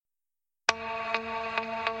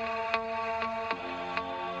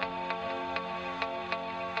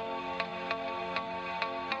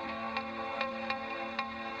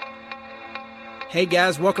Hey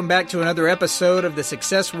guys, welcome back to another episode of the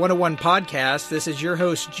Success 101 podcast. This is your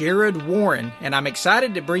host, Jared Warren, and I'm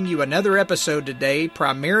excited to bring you another episode today,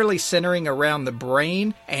 primarily centering around the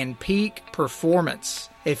brain and peak performance.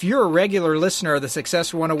 If you're a regular listener of the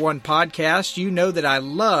Success 101 podcast, you know that I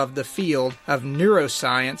love the field of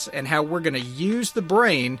neuroscience and how we're going to use the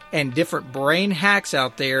brain and different brain hacks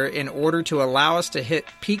out there in order to allow us to hit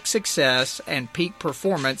peak success and peak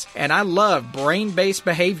performance. And I love brain-based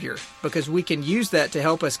behavior because we can use that to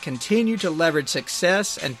help us continue to leverage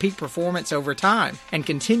success and peak performance over time and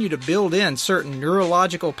continue to build in certain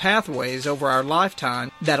neurological pathways over our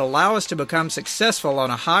lifetime that allow us to become successful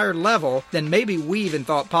on a higher level than maybe we even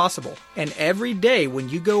thought possible. And every day when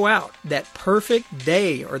you go out, that perfect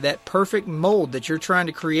day or that perfect mold that you're trying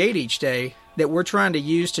to create each day, that we're trying to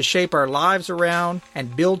use to shape our lives around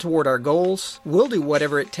and build toward our goals, we'll do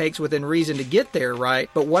whatever it takes within reason to get there, right?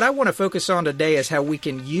 But what I want to focus on today is how we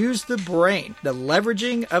can use the brain, the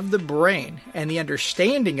leveraging of the brain, and the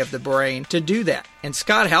understanding of the brain to do that. And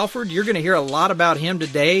Scott Halford, you're going to hear a lot about him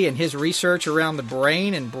today and his research around the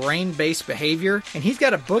brain and brain-based behavior. And he's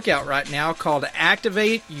got a book out right now called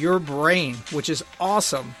Activate Your Brain, which is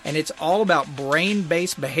awesome. And it's all about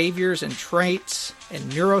brain-based behaviors and traits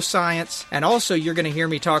and neuroscience. And also you're going to hear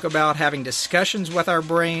me talk about having discussions with our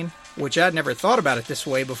brain, which I'd never thought about it this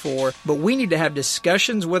way before, but we need to have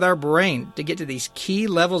discussions with our brain to get to these key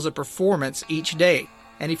levels of performance each day.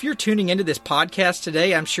 And if you're tuning into this podcast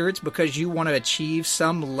today, I'm sure it's because you want to achieve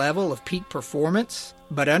some level of peak performance.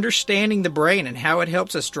 But understanding the brain and how it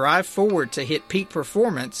helps us drive forward to hit peak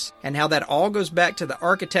performance and how that all goes back to the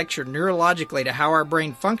architecture neurologically to how our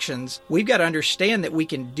brain functions, we've got to understand that we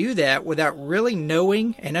can do that without really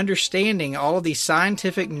knowing and understanding all of these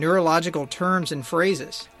scientific neurological terms and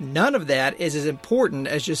phrases. None of that is as important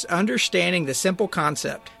as just understanding the simple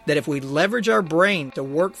concept that if we leverage our brain to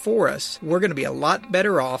work for us, we're going to be a lot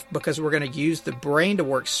better off because we're going to use the brain to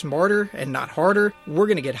work smarter and not harder. We're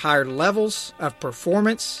going to get higher levels of performance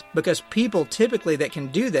because people typically that can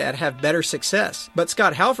do that have better success. But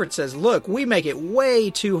Scott Halford says, look, we make it way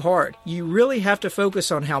too hard. You really have to focus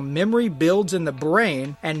on how memory builds in the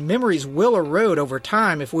brain, and memories will erode over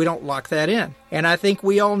time if we don't lock that in. And I think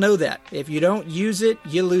we all know that. If you don't use it,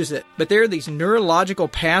 you lose it. But there are these neurological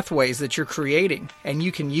pathways that you're creating, and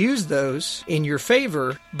you can use those in your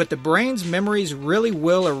favor, but the brain's memories really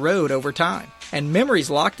will erode over time. And memories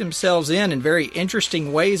lock themselves in very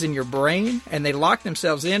interesting ways in your brain, and they lock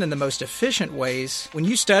themselves in the most efficient ways when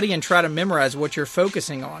you study and try to memorize what you're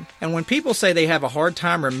focusing on. And when people say they have a hard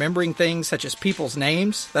time remembering things such as people's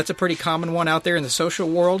names, that's a pretty common one out there in the social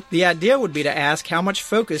world, the idea would be to ask, how much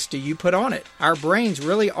focus do you put on it? Our brains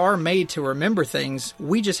really are made to remember things.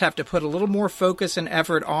 We just have to put a little more focus and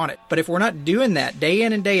effort on it. But if we're not doing that day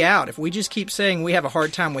in and day out, if we just keep saying we have a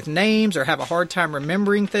hard time with names or have a hard time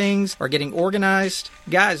remembering things or getting organized,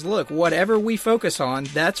 guys, look, whatever we focus on,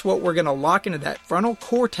 that's what we're going to lock into that frontal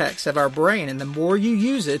cortex of our brain. And the more you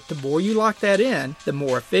use it, the more you lock that in, the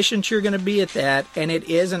more efficient you're going to be at that. And it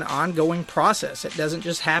is an ongoing process. It doesn't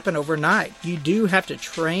just happen overnight. You do have to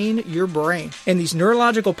train your brain. And these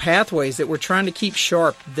neurological pathways that we're trying to keep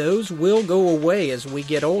sharp, those will go away as we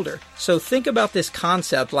get older. So think about this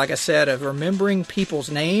concept, like I said, of remembering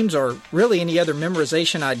people's names or really any other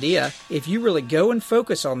memorization idea. If you really go and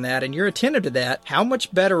focus on that and you're attentive to that, how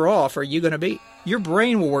much better off are you going to be? Your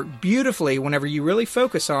brain will work beautifully whenever you really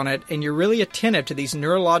focus on it and you're really attentive to these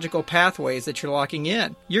neurological pathways that you're locking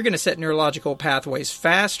in. You're going to set neurological pathways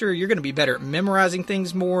faster. You're going to be better at memorizing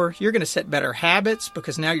things more. You're going to set better habits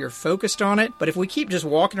because now you're focused on it. But if we keep just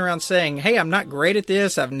walking around saying, hey, I'm not great at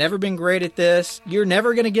this, I've never been great at this, you're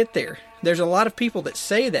never going to get there. There's a lot of people that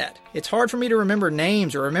say that. It's hard for me to remember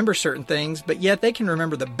names or remember certain things, but yet they can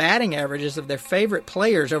remember the batting averages of their favorite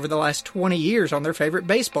players over the last 20 years on their favorite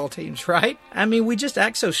baseball teams, right? I mean, we just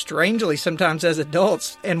act so strangely sometimes as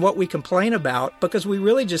adults and what we complain about because we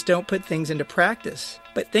really just don't put things into practice.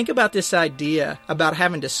 But think about this idea about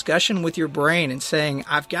having discussion with your brain and saying,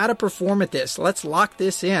 I've got to perform at this. Let's lock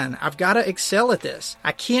this in. I've got to excel at this.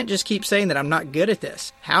 I can't just keep saying that I'm not good at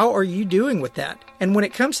this. How are you doing with that? And when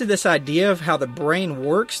it comes to this idea of how the brain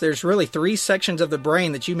works, there's really 3 sections of the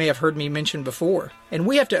brain that you may have heard me mention before. And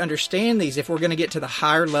we have to understand these if we're going to get to the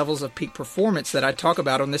higher levels of peak performance that I talk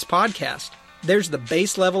about on this podcast. There's the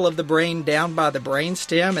base level of the brain down by the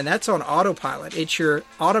brainstem, and that's on autopilot. It's your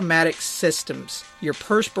automatic systems, your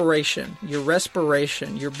perspiration, your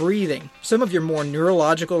respiration, your breathing, some of your more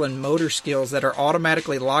neurological and motor skills that are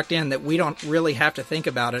automatically locked in that we don't really have to think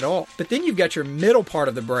about at all. But then you've got your middle part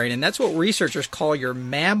of the brain, and that's what researchers call your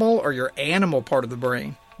mammal or your animal part of the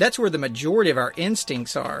brain. That's where the majority of our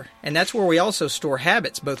instincts are, and that's where we also store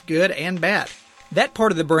habits, both good and bad. That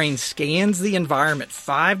part of the brain scans the environment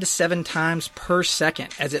 5 to 7 times per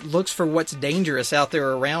second as it looks for what's dangerous out there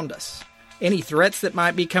around us. Any threats that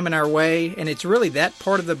might be coming our way, and it's really that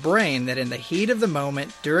part of the brain that in the heat of the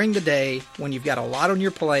moment, during the day, when you've got a lot on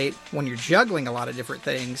your plate, when you're juggling a lot of different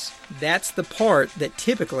things, that's the part that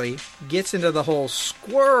typically gets into the whole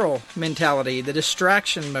squirrel mentality, the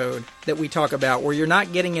distraction mode that we talk about, where you're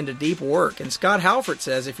not getting into deep work. And Scott Halford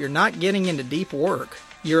says if you're not getting into deep work,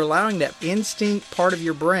 you're allowing that instinct part of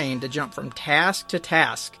your brain to jump from task to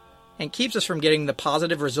task and keeps us from getting the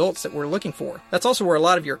positive results that we're looking for. That's also where a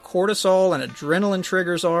lot of your cortisol and adrenaline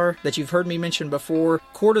triggers are that you've heard me mention before.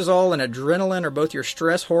 Cortisol and adrenaline are both your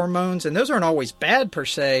stress hormones, and those aren't always bad per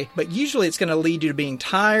se, but usually it's going to lead you to being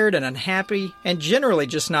tired and unhappy and generally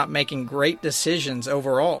just not making great decisions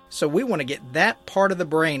overall. So we want to get that part of the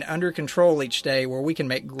brain under control each day where we can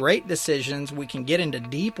make great decisions, we can get into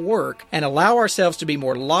deep work, and allow ourselves to be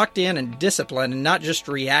more locked in and disciplined and not just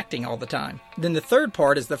reacting all the time. Then the third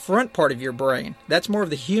part is the front part of your brain. That's more of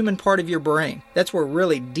the human part of your brain. That's where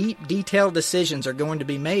really deep, detailed decisions are going to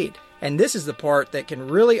be made. And this is the part that can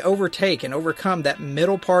really overtake and overcome that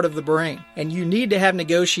middle part of the brain. And you need to have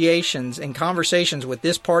negotiations and conversations with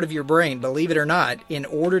this part of your brain, believe it or not, in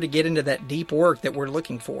order to get into that deep work that we're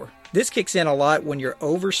looking for. This kicks in a lot when you're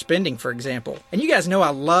overspending, for example. And you guys know I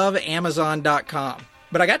love Amazon.com.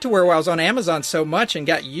 But I got to where I was on Amazon so much and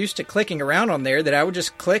got used to clicking around on there that I would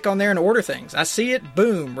just click on there and order things. I see it,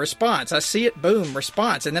 boom, response. I see it, boom,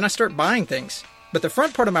 response. And then I start buying things. But the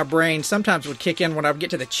front part of my brain sometimes would kick in when I would get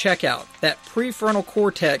to the checkout. That prefrontal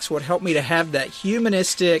cortex would help me to have that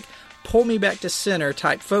humanistic, pull me back to center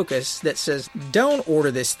type focus that says, don't order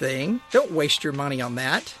this thing, don't waste your money on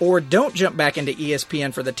that, or don't jump back into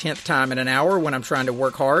ESPN for the 10th time in an hour when I'm trying to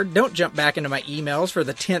work hard, don't jump back into my emails for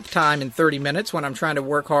the 10th time in 30 minutes when I'm trying to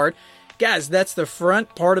work hard. Guys, that's the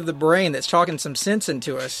front part of the brain that's talking some sense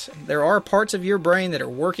into us. There are parts of your brain that are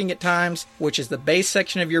working at times, which is the base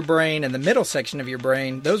section of your brain and the middle section of your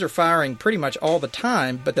brain. Those are firing pretty much all the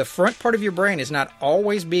time, but the front part of your brain is not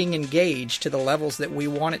always being engaged to the levels that we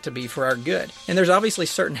want it to be for our good. And there's obviously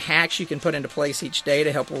certain hacks you can put into place each day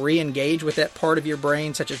to help re-engage with that part of your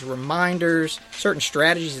brain, such as reminders, certain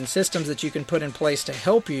strategies and systems that you can put in place to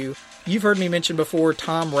help you. You've heard me mention before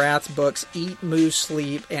Tom Rath's books, Eat, Move,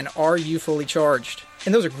 Sleep, and Are You Fully Charged?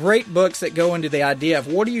 And those are great books that go into the idea of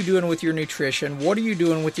what are you doing with your nutrition, what are you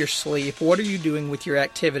doing with your sleep, what are you doing with your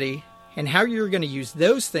activity, and how you're going to use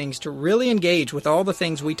those things to really engage with all the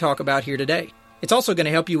things we talk about here today. It's also going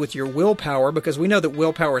to help you with your willpower because we know that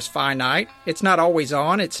willpower is finite. It's not always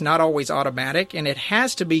on, it's not always automatic, and it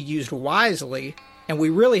has to be used wisely. And we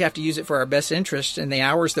really have to use it for our best interest in the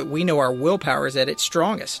hours that we know our willpower is at its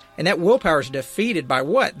strongest. And that willpower is defeated by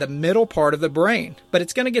what? The middle part of the brain. But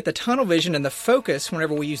it's going to get the tunnel vision and the focus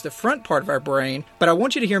whenever we use the front part of our brain. But I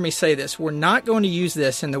want you to hear me say this. We're not going to use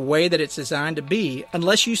this in the way that it's designed to be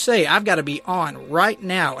unless you say, I've got to be on right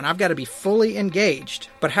now and I've got to be fully engaged.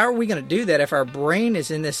 But how are we going to do that if our brain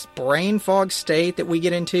is in this brain fog state that we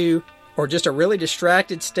get into? Or just a really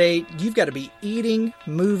distracted state? You've got to be eating,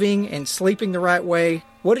 moving, and sleeping the right way.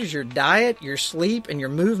 What does your diet, your sleep, and your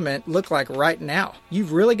movement look like right now?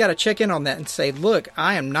 You've really got to check in on that and say, look,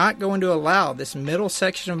 I am not going to allow this middle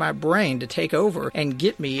section of my brain to take over and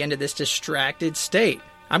get me into this distracted state.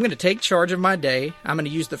 I'm going to take charge of my day. I'm going to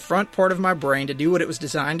use the front part of my brain to do what it was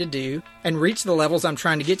designed to do and reach the levels I'm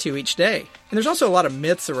trying to get to each day. And there's also a lot of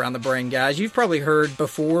myths around the brain, guys. You've probably heard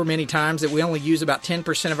before many times that we only use about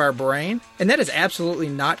 10% of our brain, and that is absolutely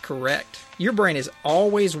not correct. Your brain is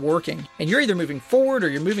always working, and you're either moving forward or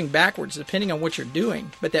you're moving backwards depending on what you're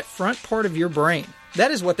doing. But that front part of your brain, that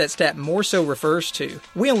is what that stat more so refers to.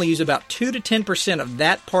 We only use about 2 to 10% of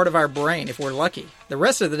that part of our brain if we're lucky. The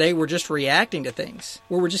rest of the day, we're just reacting to things,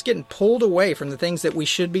 where we're just getting pulled away from the things that we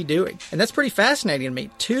should be doing. And that's pretty fascinating to me.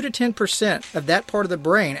 2 to 10% of that part of the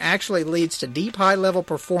brain actually leads to deep, high-level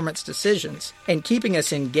performance decisions and keeping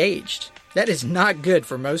us engaged. That is not good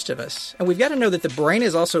for most of us. And we've got to know that the brain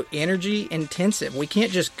is also energy intensive. We can't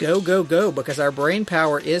just go because our brain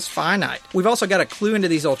power is finite. We've also got to clue into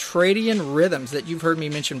these ultradian rhythms that you've heard me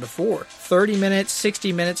mention before. 30 minutes,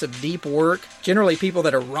 60 minutes of deep work. Generally, people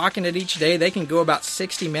that are rocking it each day, they can go about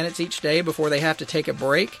 60 minutes each day before they have to take a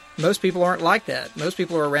break. Most people aren't like that. Most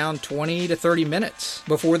people are around 20 to 30 minutes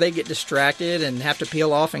before they get distracted and have to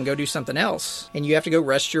peel off and go do something else. And you have to go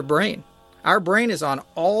rest your brain. Our brain is on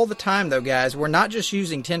all the time, though, guys. We're not just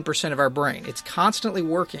using 10% of our brain. It's constantly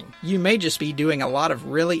working. You may just be doing a lot of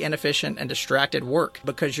really inefficient and distracted work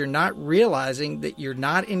because you're not realizing that you're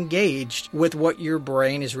not engaged with what your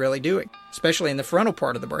brain is really doing. especially in the frontal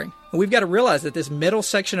part of the brain. And we've got to realize that this middle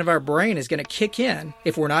section of our brain is going to kick in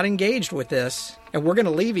if we're not engaged with this. And we're going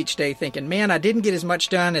to leave each day thinking, man, I didn't get as much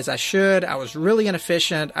done as I should. I was really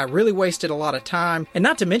inefficient. I really wasted a lot of time. And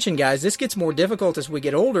not to mention, guys, this gets more difficult as we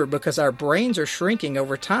get older because our brains are shrinking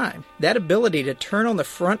over time. That ability to turn on the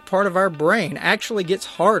front part of our brain actually gets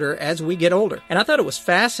harder as we get older. And I thought it was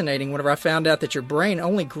fascinating whenever I found out that your brain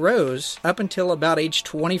only grows up until about age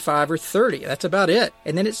 25 or 30. That's about it.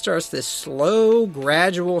 And then it starts this slow,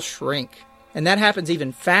 gradual shrink. And that happens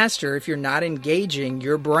even faster if you're not engaging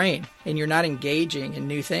your brain and you're not engaging in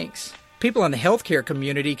new things. People in the healthcare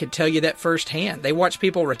community could tell you that firsthand. They watch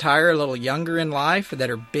people retire a little younger in life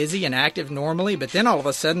that are busy and active normally, but then all of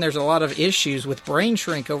a sudden there's a lot of issues with brain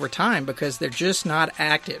shrink over time because they're just not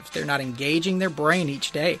active. They're not engaging their brain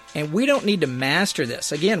each day. And we don't need to master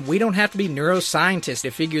this. Again, we don't have to be neuroscientists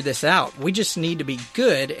to figure this out. We just need to be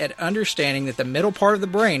good at understanding that the middle part of the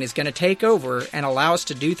brain is going to take over and allow us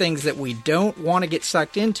to do things that we don't want to get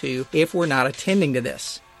sucked into if we're not attending to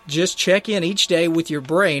this. Just check in each day with your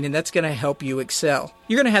brain, and that's going to help you excel.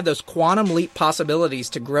 You're going to have those quantum leap possibilities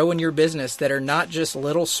to grow in your business that are not just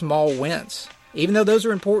little small wins. Even though those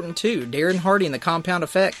are important too. Darren Hardy in The Compound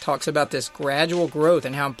Effect talks about this gradual growth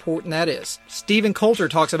and how important that is. Stephen Coulter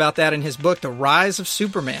talks about that in his book, The Rise of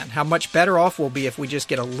Superman, how much better off we'll be if we just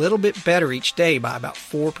get a little bit better each day by about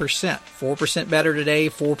 4%. 4% better today,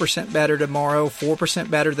 4% better tomorrow, 4%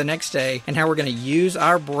 better the next day, and how we're going to use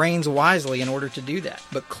our brains wisely in order to do that.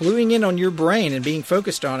 But cluing in on your brain and being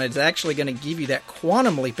focused on it is actually going to give you that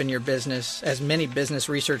quantum leap in your business, as many business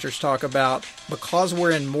researchers talk about, because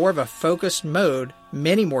we're in more of a focused mode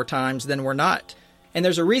many more times than we're not. And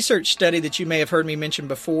there's a research study that you may have heard me mention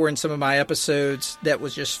before in some of my episodes that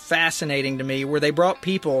was just fascinating to me, where they brought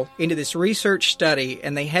people into this research study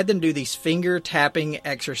and they had them do these finger tapping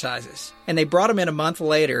exercises. And they brought them in a month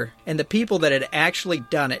later, and the people that had actually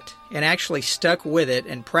done it and actually stuck with it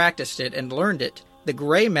and practiced it and learned it, the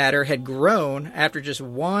gray matter had grown after just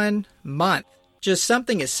 1 month. Just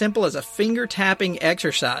something as simple as a finger tapping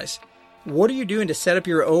exercise. What are you doing to set up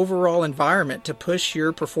your overall environment to push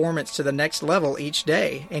your performance to the next level each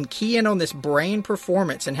day? And key in on this brain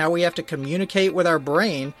performance and how we have to communicate with our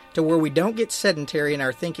brain to where we don't get sedentary in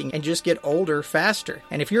our thinking and just get older faster.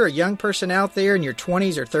 And if you're a young person out there in your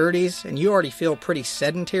 20s or 30s and you already feel pretty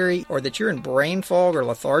sedentary, or that you're in brain fog or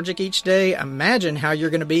lethargic each day, imagine how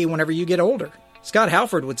you're going to be whenever you get older. Scott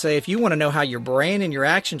Halford would say if you want to know how your brain and your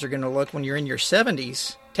actions are going to look when you're in your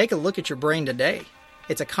 70s, take a look at your brain today.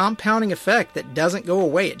 It's a compounding effect that doesn't go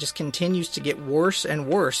away. It just continues to get worse and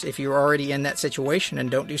worse if you're already in that situation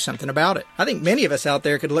and don't do something about it. I think many of us out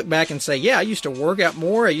there could look back and say, yeah, I used to work out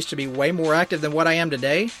more. I used to be way more active than what I am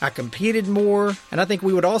today. I competed more. And I think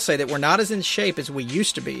we would all say that we're not as in shape as we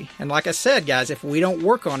used to be. And like I said, guys, if we don't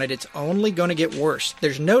work on it, it's only going to get worse.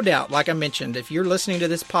 There's no doubt, like I mentioned, if you're listening to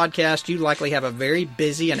this podcast, you likely have a very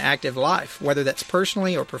busy and active life, whether that's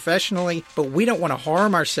personally or professionally. But we don't want to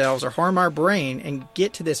harm ourselves or harm our brain and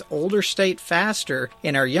get to this older state faster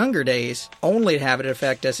in our younger days, only to have it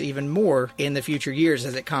affect us even more in the future years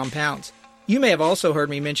as it compounds. You may have also heard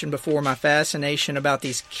me mention before my fascination about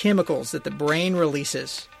these chemicals that the brain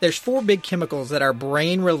releases. There's 4 big chemicals that our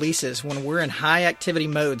brain releases when we're in high activity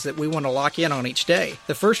modes that we want to lock in on each day.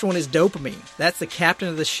 The first one is dopamine. That's the captain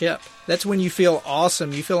of the ship. That's when you feel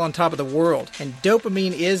awesome, you feel on top of the world. And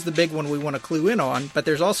dopamine is the big one we want to clue in on, but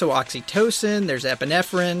there's also oxytocin, there's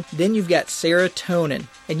epinephrine, then you've got serotonin.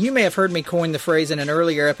 And you may have heard me coin the phrase in an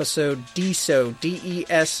earlier episode, DESO,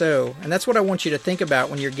 D-E-S-O. And that's what I want you to think about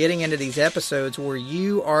when you're getting into these episodes where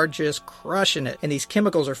you are just crushing it. And these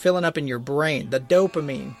chemicals are filling up in your brain. The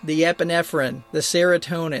dopamine, the epinephrine, the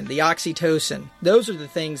serotonin, the oxytocin. Those are the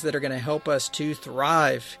things that are going to help us to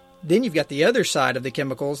thrive. Then you've got the other side of the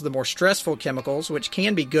chemicals, the more stressful chemicals, which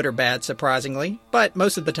can be good or bad, surprisingly. But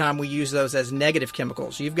most of the time we use those as negative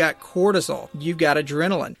chemicals. You've got cortisol. You've got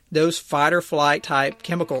adrenaline. Those fight or flight type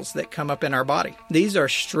chemicals that come up in our body. These are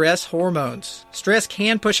stress hormones. Stress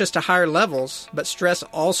can push us to higher levels, but stress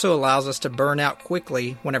also allows us to burn out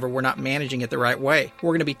quickly whenever we're not managing it the right way.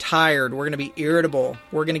 We're going to be tired. We're going to be irritable.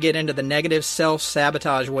 We're going to get into the negative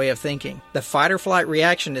self-sabotage way of thinking. The fight or flight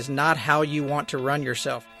reaction is not how you want to run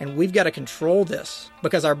yourself. And we've got to control this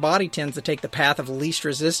because our body tends to take the path of least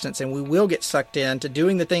resistance, and we will get sucked into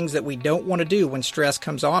doing the things that we don't want to do when stress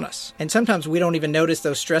comes on us. And sometimes we don't even notice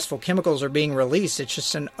those stressful chemicals are being released. It's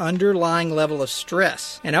just an underlying level of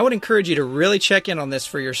stress. And I would encourage you to really check in on this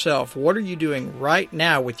for yourself. What are you doing right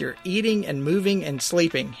now with your eating and moving and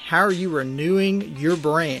sleeping? How are you renewing your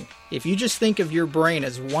brain? If you just think of your brain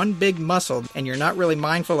as one big muscle and you're not really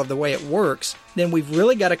mindful of the way it works, then we've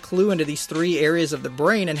really got a clue into these 3 areas of the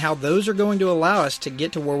brain and how those are going to allow us to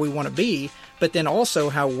get to where we want to be, but then also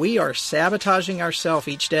how we are sabotaging ourselves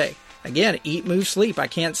each day. Again, eat, move, sleep. I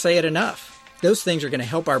can't say it enough. Those things are going to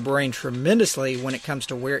help our brain tremendously when it comes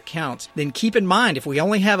to where it counts. Then keep in mind, if we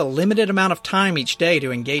only have a limited amount of time each day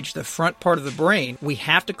to engage the front part of the brain, we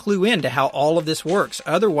have to clue into how all of this works.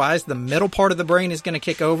 Otherwise, the middle part of the brain is going to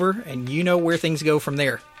kick over, and you know where things go from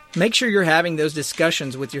there. Make sure you're having those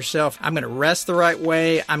discussions with yourself. I'm going to rest the right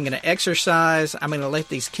way. I'm going to exercise. I'm going to let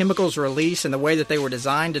these chemicals release in the way that they were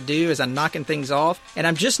designed to do as I'm knocking things off. And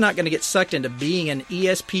I'm just not going to get sucked into being an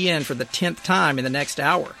ESPN for the 10th time in the next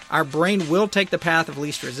hour. Our brain will take the path of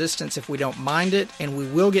least resistance if we don't mind it, and we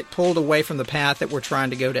will get pulled away from the path that we're trying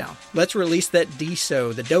to go down. Let's release that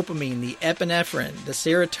DSO, the dopamine, the epinephrine, the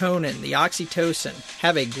serotonin, the oxytocin.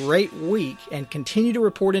 Have a great week and continue to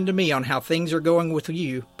report into me on how things are going with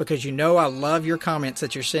you, because you know I love your comments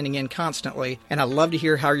that you're sending in constantly, and I love to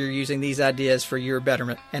hear how you're using these ideas for your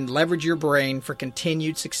betterment and leverage your brain for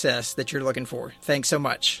continued success that you're looking for. Thanks so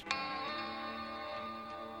much.